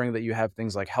by ensuring that you have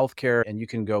things like healthcare and you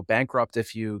can go bankrupt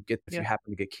if you Yeah.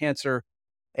 happen to get cancer.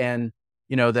 And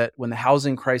that when the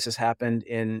housing crisis happened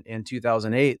in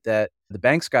 2008, that the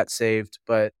banks got saved,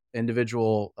 but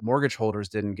individual mortgage holders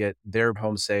didn't get their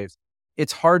home saved,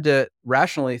 it's hard to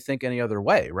rationally think any other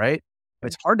way, right?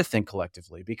 It's hard to think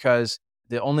collectively because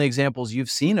the only examples you've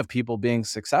seen of people being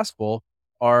successful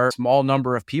are a small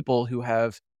number of people who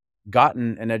have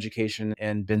gotten an education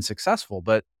and been successful,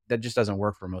 but that just doesn't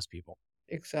work for most people.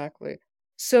 Exactly.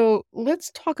 So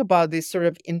let's talk about these sort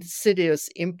of insidious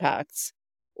impacts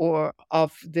or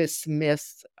of this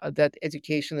myth that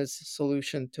education is a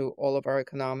solution to all of our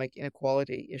economic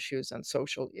inequality issues and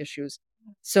social issues.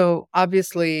 So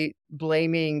obviously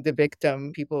blaming the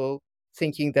victim, people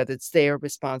thinking that it's their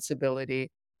responsibility,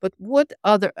 but what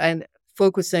other and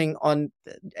focusing on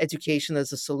education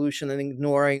as a solution and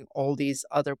ignoring all these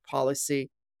other policy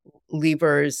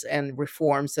levers and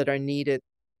reforms that are needed.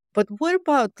 But what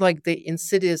about like the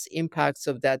insidious impacts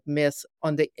of that myth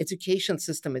on the education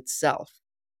system itself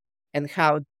and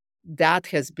how that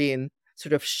has been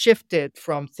sort of shifted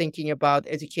from thinking about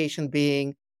education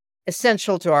being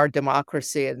essential to our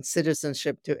democracy and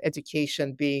citizenship to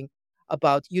education being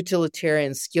about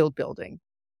utilitarian skill building?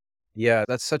 Yeah,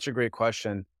 that's such a great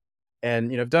question.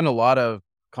 And, I've done a lot of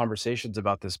conversations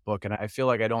about this book, and I feel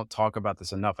like I don't talk about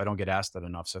this enough. I don't get asked that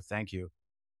enough. So thank you.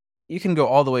 You can go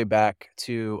all the way back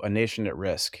to A Nation at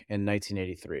Risk in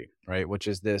 1983, right? Which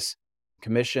is this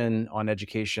commission on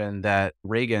education that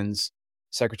Reagan's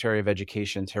Secretary of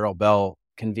Education, Terrell Bell,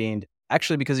 convened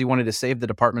actually because he wanted to save the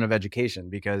Department of Education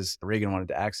because Reagan wanted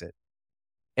to axe it.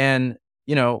 And,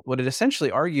 what it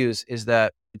essentially argues is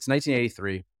that it's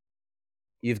 1983.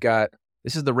 You've got,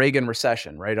 this is the Reagan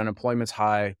recession, right? Unemployment's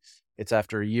high. It's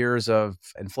after years of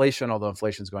inflation, although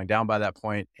inflation's going down by that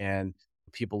point, and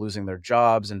people losing their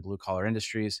jobs in blue collar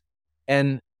industries.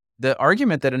 And the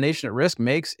argument that A Nation at Risk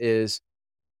makes is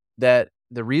that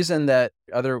the reason that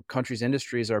other countries'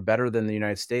 industries are better than the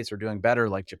United States or doing better,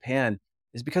 like Japan,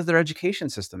 is because their education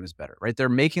system is better, right? They're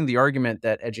making the argument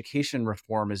that education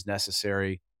reform is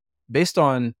necessary based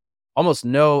on almost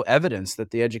no evidence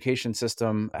that the education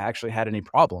system actually had any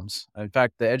problems. In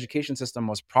fact, the education system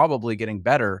was probably getting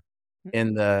better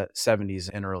in the 70s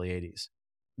and early 80s.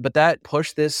 But that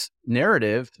pushed this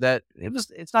narrative that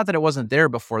it's not that it wasn't there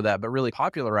before that, but really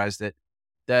popularized it,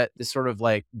 that this sort of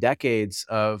like decades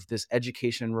of this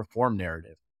education reform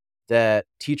narrative that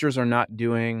teachers are not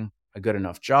doing a good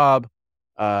enough job,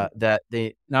 that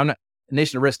they, now I'm not,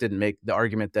 Nation of Risk didn't make the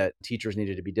argument that teachers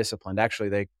needed to be disciplined. Actually,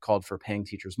 they called for paying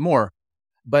teachers more.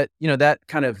 But, that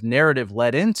kind of narrative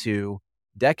led into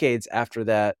decades after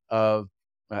that of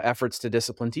efforts to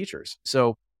discipline teachers.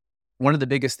 So one of the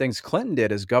biggest things Clinton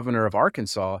did as governor of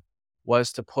Arkansas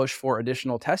was to push for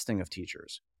additional testing of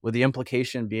teachers, with the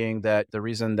implication being that the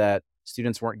reason that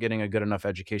students weren't getting a good enough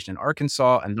education in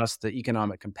Arkansas, and thus the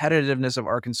economic competitiveness of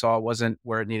Arkansas wasn't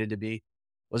where it needed to be,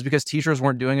 was because teachers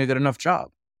weren't doing a good enough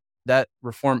job. That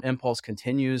reform impulse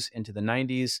continues into the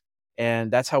 90s.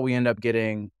 And that's how we end up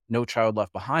getting No Child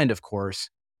Left Behind, of course,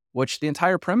 which the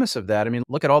entire premise of that, I mean,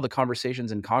 look at all the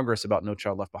conversations in Congress about No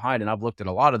Child Left Behind, and I've looked at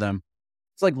a lot of them.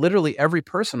 It's like literally every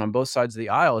person on both sides of the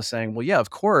aisle is saying, well, yeah,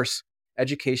 of course,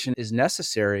 education is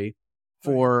necessary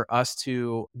for us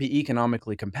to be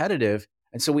economically competitive.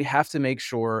 And so we have to make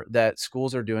sure that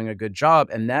schools are doing a good job.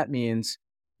 And that means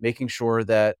making sure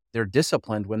that they're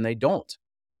disciplined when they don't.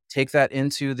 Take that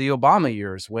into the Obama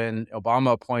years when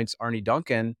Obama appoints Arne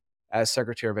Duncan as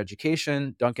Secretary of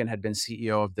Education. Duncan had been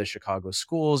CEO of the Chicago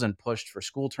schools and pushed for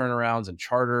school turnarounds and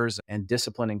charters and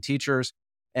disciplining teachers.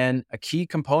 And a key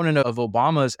component of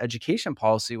Obama's education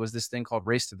policy was this thing called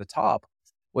Race to the Top,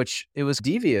 which it was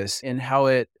devious in how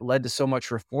it led to so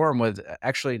much reform with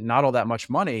actually not all that much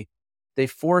money. They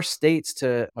forced states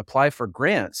to apply for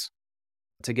grants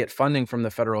to get funding from the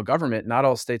federal government. Not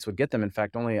all states would get them. In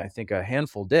fact, only I think a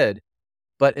handful did.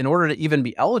 But in order to even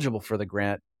be eligible for the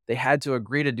grant, they had to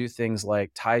agree to do things like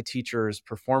tie teachers'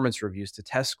 performance reviews to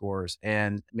test scores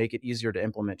and make it easier to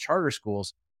implement charter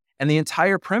schools. And the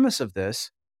entire premise of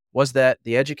this was that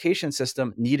the education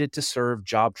system needed to serve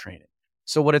job training.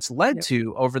 So what it's led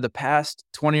to over the past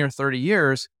 20 or 30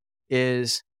 years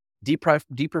is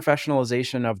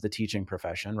deprofessionalization of the teaching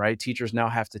profession, right? Teachers now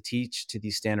have to teach to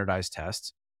these standardized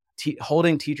tests,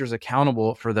 holding teachers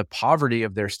accountable for the poverty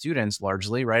of their students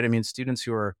largely, right? I mean, students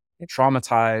who are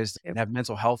traumatized and have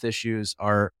mental health issues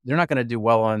they're not going to do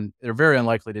well they're very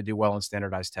unlikely to do well on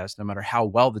standardized tests, no matter how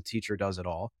well the teacher does it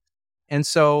all. And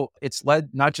so it's led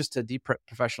not just to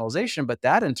deprofessionalization, but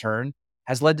that in turn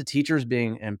has led to teachers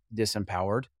being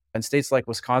disempowered. In states like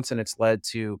Wisconsin, it's led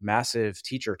to massive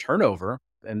teacher turnover,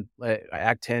 and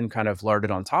Act 10 kind of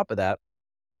larded on top of that.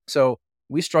 So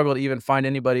we struggle to even find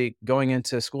anybody going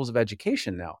into schools of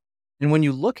education now. And when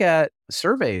you look at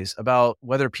surveys about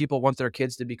whether people want their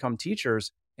kids to become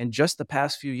teachers, in just the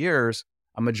past few years,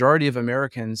 a majority of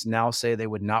Americans now say they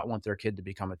would not want their kid to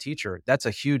become a teacher. That's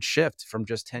a huge shift from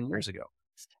just 10 years ago.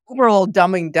 Overall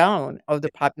dumbing down of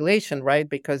the population, right?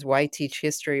 Because why teach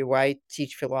history? Why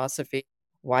teach philosophy?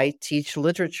 Why teach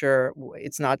literature?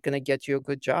 It's not going to get you a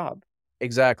good job.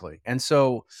 Exactly. And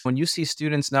so when you see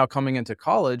students now coming into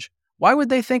college, why would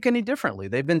they think any differently?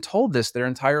 They've been told this their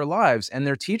entire lives, and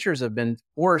their teachers have been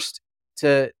forced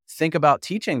to think about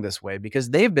teaching this way because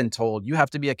they've been told you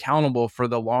have to be accountable for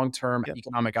the long-term Yeah.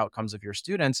 economic outcomes of your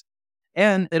students.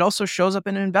 And it also shows up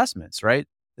in investments, right?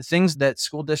 The things that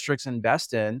school districts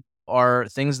invest in are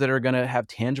things that are going to have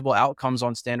tangible outcomes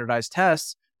on standardized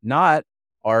tests, not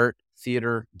art,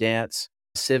 theater, dance,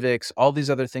 civics, all these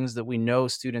other things that we know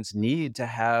students need to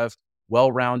have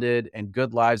well-rounded and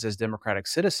good lives as democratic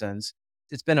citizens.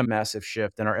 It's been a massive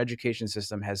shift, and our education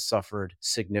system has suffered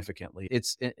significantly.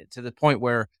 It's to the point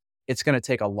where it's going to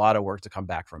take a lot of work to come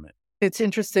back from it. It's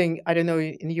interesting. I don't know,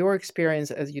 in your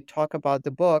experience, as you talk about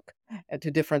the book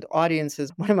to different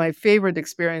audiences, one of my favorite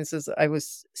experiences, I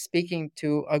was speaking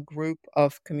to a group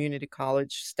of community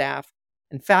college staff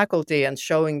and faculty and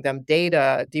showing them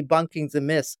data, debunking the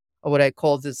myths of what I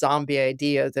call the zombie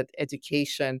idea that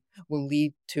education will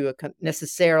lead to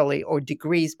necessarily, or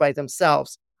degrees by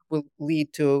themselves will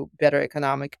lead to better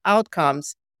economic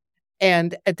outcomes.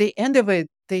 And at the end of it,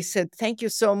 they said, "Thank you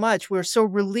so much. We're so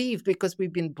relieved because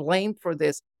we've been blamed for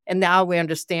this. And now we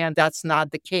understand that's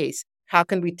not the case. How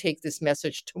can we take this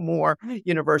message to more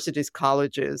universities,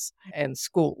 colleges, and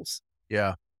schools?"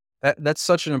 Yeah. That's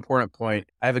such an important point.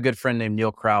 I have a good friend named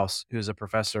Neil Krause, who's a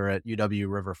professor at UW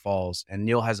River Falls. And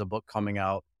Neil has a book coming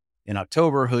out in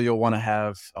October, who you'll want to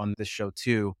have on this show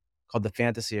too, called The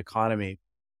Fantasy Economy.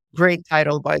 Great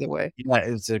title, by the way. Yeah,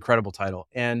 it's an incredible title.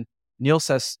 And Neil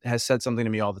has said something to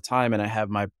me all the time, and I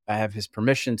have his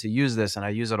permission to use this, and I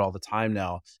use it all the time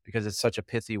now because it's such a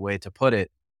pithy way to put it.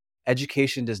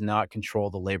 Education does not control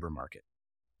the labor market,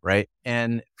 right?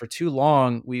 And for too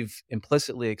long, we've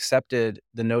implicitly accepted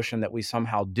the notion that we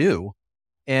somehow do,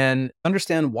 and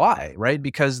understand why, right?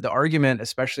 Because the argument,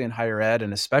 especially in higher ed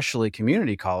and especially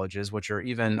community colleges, which are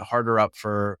even harder up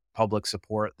for public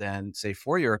support than, say,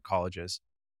 four-year colleges,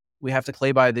 we have to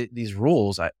play by these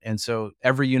rules. And so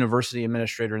every university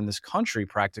administrator in this country,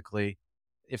 practically,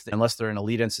 unless they're an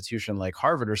elite institution like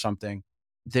Harvard or something,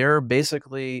 they're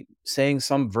basically saying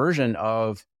some version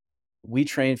of, we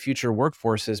train future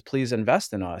workforces, please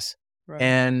invest in us. Right.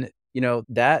 And,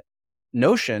 that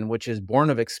notion, which is born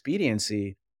of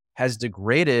expediency, has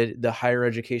degraded the higher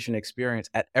education experience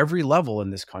at every level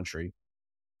in this country.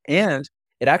 And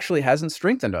it actually hasn't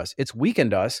strengthened us. It's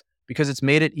weakened us because it's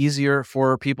made it easier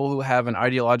for people who have an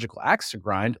ideological axe to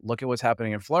grind. Look at what's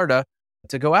happening in Florida,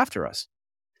 to go after us.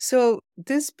 So,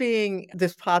 this being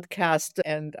this podcast,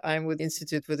 and I'm with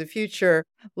Institute for the Future,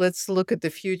 let's look at the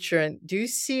future. And do you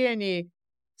see any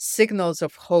signals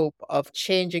of hope of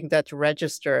changing that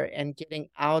register and getting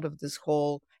out of this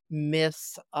whole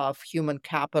myth of human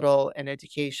capital and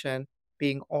education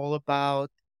being all about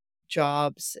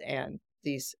jobs and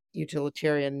these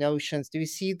utilitarian notions? Do you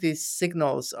see these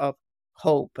signals of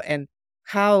hope? And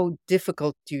how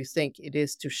difficult do you think it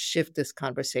is to shift this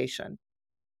conversation?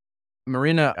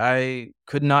 Marina, I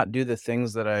could not do the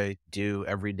things that I do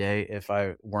every day if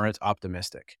I weren't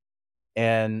optimistic.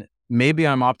 And maybe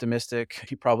I'm optimistic.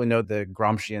 You probably know the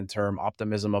Gramscian term,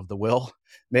 optimism of the will.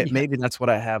 Yeah. Maybe that's what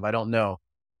I have. I don't know.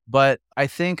 But I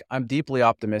think I'm deeply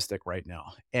optimistic right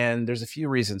now. And there's a few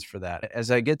reasons for that.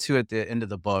 As I get to at the end of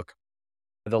the book,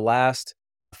 the last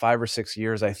 5 or 6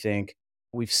 years, I think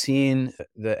we've seen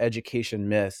the education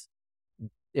myth,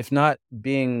 if not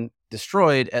being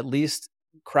destroyed, at least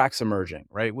cracks emerging,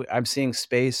 right? I'm seeing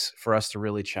space for us to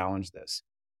really challenge this.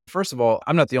 First of all,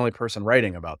 I'm not the only person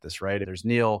writing about this, right? There's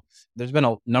Neil. There's been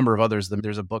a number of others.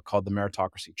 There's a book called The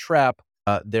Meritocracy Trap.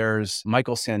 There's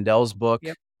Michael Sandel's book,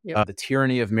 Yep. Yep. The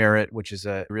Tyranny of Merit, which is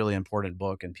a really important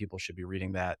book, and people should be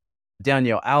reading that.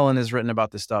 Danielle Allen has written about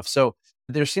this stuff. So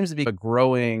there seems to be a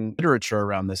growing literature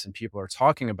around this, and people are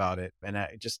talking about it. And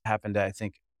I just happen to, I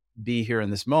think, be here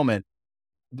in this moment.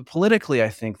 But politically, I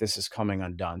think this is coming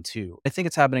undone too. I think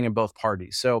it's happening in both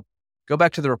parties. So go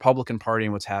back to the Republican Party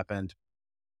and what's happened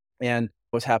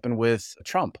with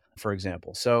Trump, for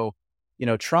example. So,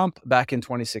 Trump back in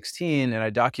 2016, and I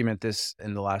document this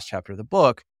in the last chapter of the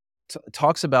book,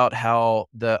 talks about how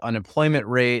the unemployment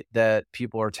rate that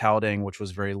people are touting, which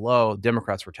was very low,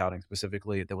 Democrats were touting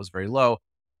specifically, that was very low.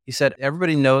 He said,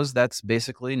 everybody knows that's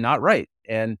basically not right.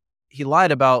 And he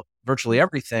lied about virtually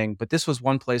everything, but this was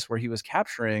one place where he was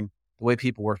capturing the way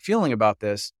people were feeling about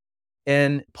this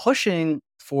and pushing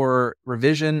for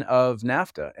revision of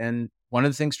NAFTA. And one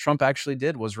of the things Trump actually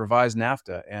did was revise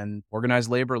NAFTA, and organized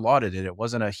labor lauded it. It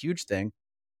wasn't a huge thing,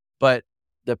 but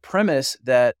the premise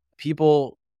that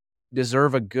people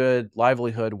deserve a good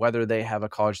livelihood, whether they have a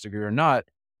college degree or not,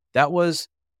 that was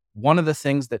one of the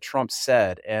things that Trump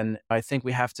said. And I think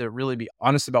we have to really be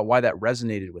honest about why that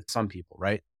resonated with some people,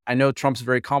 right? I know Trump's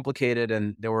very complicated,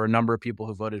 and there were a number of people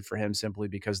who voted for him simply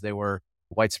because they were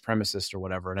white supremacists or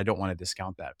whatever. And I don't want to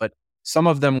discount that. But some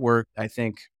of them were, I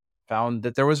think, found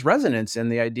that there was resonance in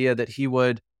the idea that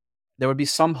there would be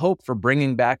some hope for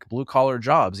bringing back blue collar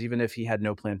jobs, even if he had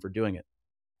no plan for doing it.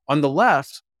 On the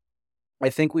left, I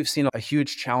think we've seen a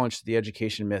huge challenge to the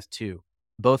education myth too,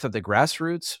 both at the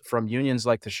grassroots from unions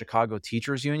like the Chicago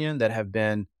Teachers Union that have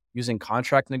been using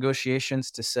contract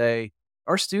negotiations to say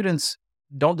our students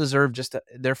don't deserve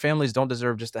their families don't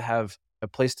deserve just to have a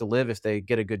place to live if they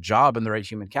get a good job and the right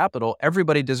human capital.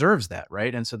 Everybody deserves that,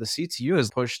 right? And so the CTU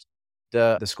has pushed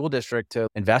the school district to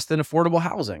invest in affordable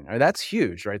housing. That's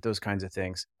huge, right? Those kinds of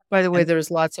things. By the way,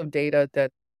 there's lots of data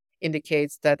that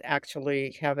indicates that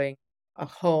actually having a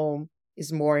home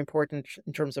is more important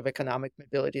in terms of economic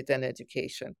mobility than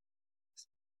education.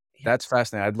 That's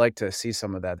fascinating. I'd like to see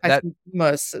some of that. I think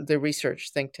the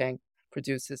research think tank,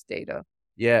 produces data.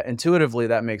 Yeah, intuitively,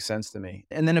 that makes sense to me.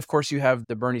 And then, of course, you have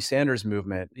the Bernie Sanders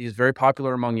movement. He's very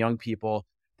popular among young people,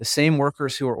 the same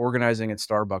workers who are organizing at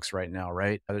Starbucks right now,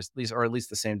 right? These are at least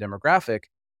the same demographic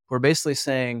who are basically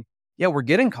saying, yeah, we're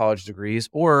getting college degrees,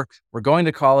 or we're going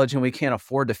to college and we can't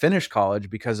afford to finish college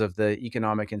because of the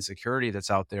economic insecurity that's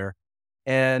out there.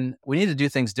 And we need to do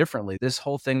things differently. This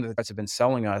whole thing that Democrats have been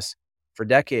selling us for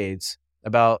decades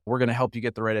about we're going to help you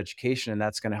get the right education and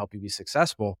that's going to help you be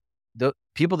successful. The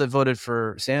people that voted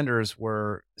for Sanders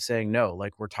were saying, no,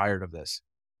 like we're tired of this.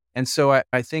 And so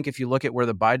I think if you look at where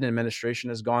the Biden administration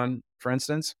has gone, for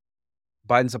instance,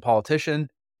 Biden's a politician,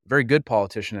 very good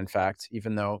politician, in fact,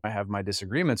 even though I have my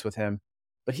disagreements with him.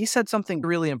 But he said something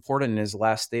really important in his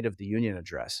last State of the Union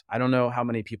address. I don't know how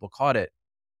many people caught it,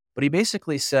 but he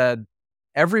basically said,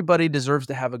 everybody deserves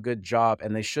to have a good job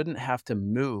and they shouldn't have to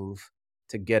move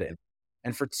to get it.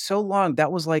 And for so long,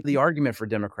 that was like the argument for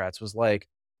Democrats was like,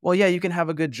 well, yeah, you can have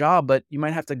a good job, but you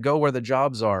might have to go where the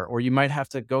jobs are, or you might have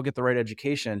to go get the right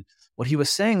education. What he was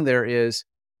saying there is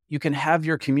you can have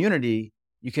your community,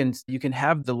 you can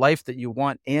have the life that you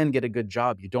want and get a good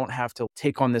job. You don't have to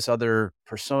take on this other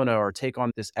persona or take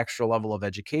on this extra level of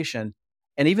education.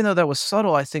 And even though that was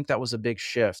subtle, I think that was a big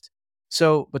shift.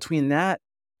 So between that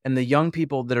and the young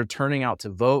people that are turning out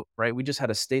to vote, right? We just had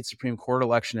a state Supreme Court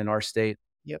election in our state.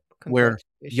 Yep. Where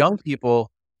young people,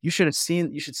 you should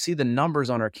see the numbers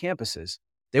on our campuses.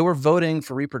 They were voting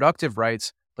for reproductive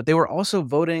rights, but they were also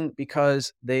voting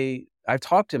because I've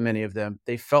talked to many of them,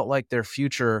 they felt like their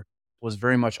future was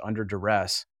very much under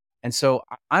duress. And so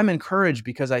I'm encouraged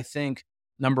because I think,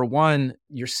 number one,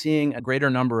 you're seeing a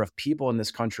greater number of people in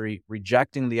this country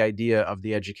rejecting the idea of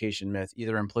the education myth,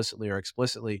 either implicitly or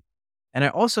explicitly. And I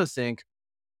also think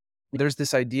there's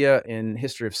this idea in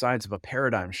history of science of a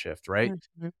paradigm shift, right?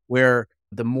 Mm-hmm. Where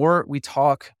the more we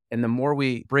talk and the more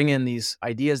we bring in these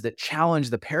ideas that challenge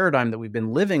the paradigm that we've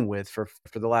been living with for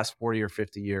the last 40 or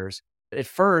 50 years, at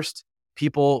first,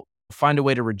 people find a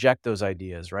way to reject those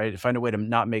ideas, right? Find a way to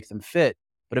not make them fit.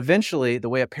 But eventually, the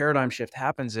way a paradigm shift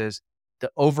happens is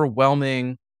the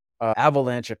overwhelming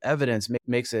avalanche of evidence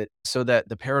makes it so that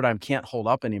the paradigm can't hold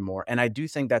up anymore. And I do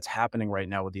think that's happening right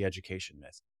now with the education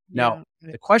myth. Now,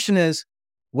 the question is,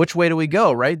 which way do we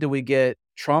go, right? Do we get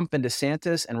Trump and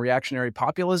DeSantis and reactionary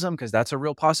populism? Because that's a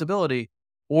real possibility.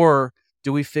 Or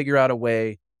do we figure out a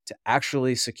way to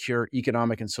actually secure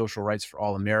economic and social rights for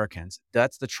all Americans?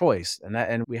 That's the choice.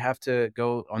 And we have to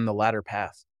go on the latter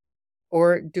path.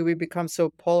 Or do we become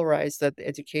so polarized that the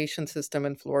education system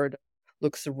in Florida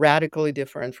looks radically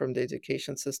different from the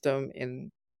education system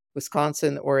in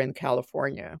Wisconsin or in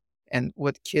California? And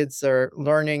what kids are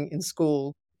learning in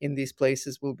school in these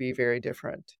places will be very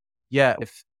different. Yeah,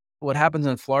 if what happens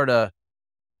in Florida,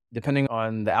 depending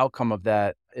on the outcome of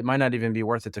that, it might not even be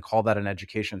worth it to call that an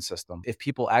education system. If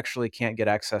people actually can't get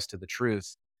access to the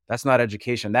truth, that's not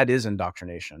education. That is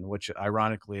indoctrination, which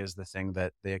ironically is the thing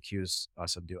that they accuse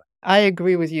us of doing. I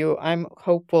agree with you. I'm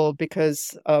hopeful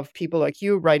because of people like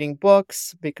you writing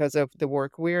books, because of the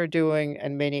work we're doing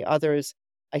and many others.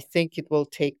 I think it will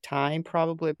take time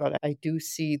probably, but I do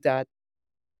see that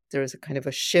there is a kind of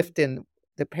a shift in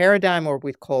the paradigm, or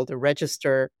we call the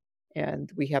register, and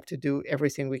we have to do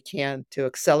everything we can to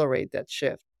accelerate that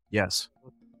shift. Yes.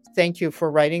 Thank you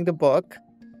for writing the book.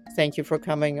 Thank you for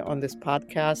coming on this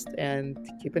podcast, and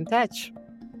keep in touch.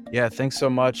 Yeah, thanks so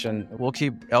much. And we'll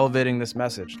keep elevating this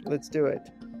message. Let's do it.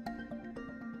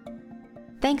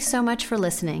 Thanks so much for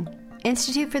listening.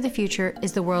 Institute for the Future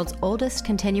is the world's oldest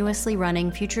continuously running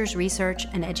futures research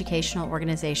and educational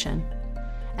organization.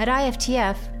 At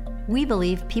IFTF, we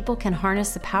believe people can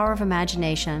harness the power of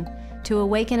imagination to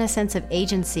awaken a sense of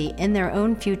agency in their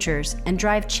own futures and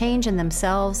drive change in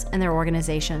themselves and their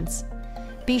organizations.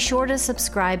 Be sure to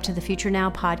subscribe to the Future Now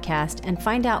podcast and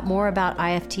find out more about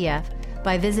IFTF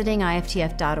by visiting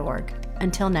iftf.org.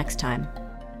 Until next time.